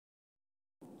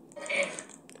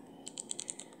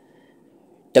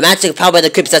The magic power of the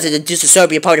crypts doesn't induce the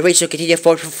soul your power to reach to continue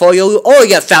for you or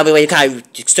your family when you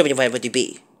can't exterminate whatever you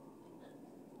be.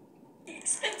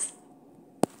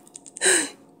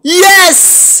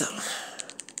 Yes!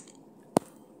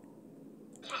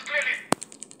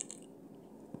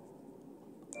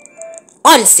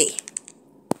 Honesty.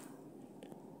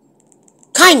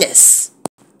 Kindness.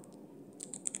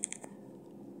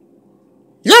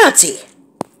 Loyalty.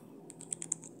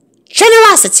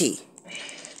 Generosity.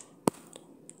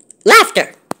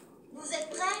 Laughter.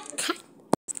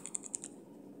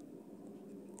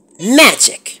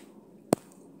 Magic.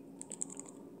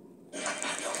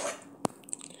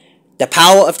 The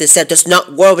power of the set does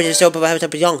not work with the soul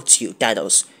that belongs to you,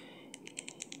 Danos.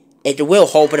 It will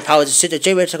hold the power to sit the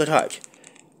generator heart.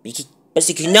 But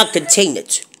you cannot contain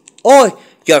it. Or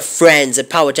your friends and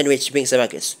power generation brings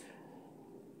miraculous.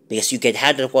 Because you can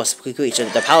handle the worst creature,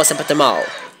 the power to put them all.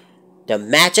 The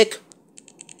magic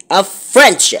of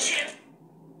friendship.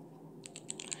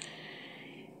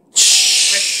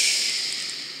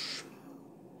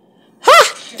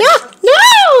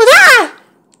 No!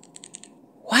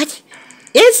 What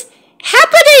is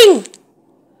happening?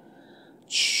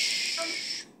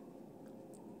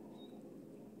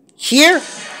 Here,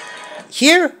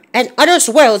 and others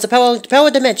worlds, the power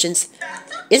dimensions.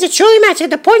 Is it truly magic at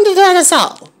the point of us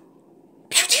all?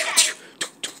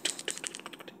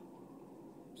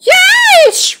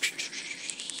 Yes!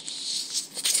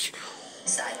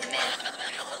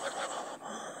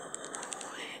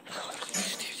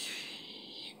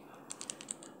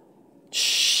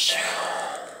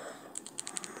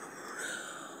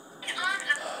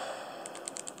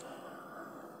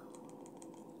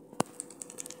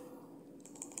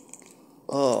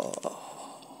 Oh.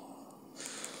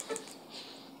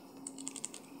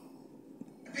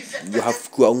 You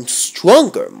have grown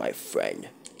stronger, my friend.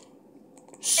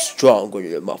 Stronger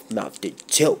than enough to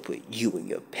deal with you and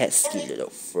your pesky little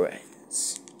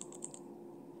friends.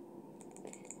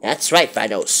 That's right,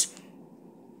 Vanos.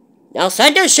 Now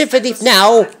send your ship and leave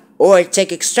now, or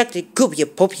take extracted Goopia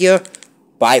Poopia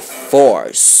by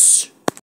force.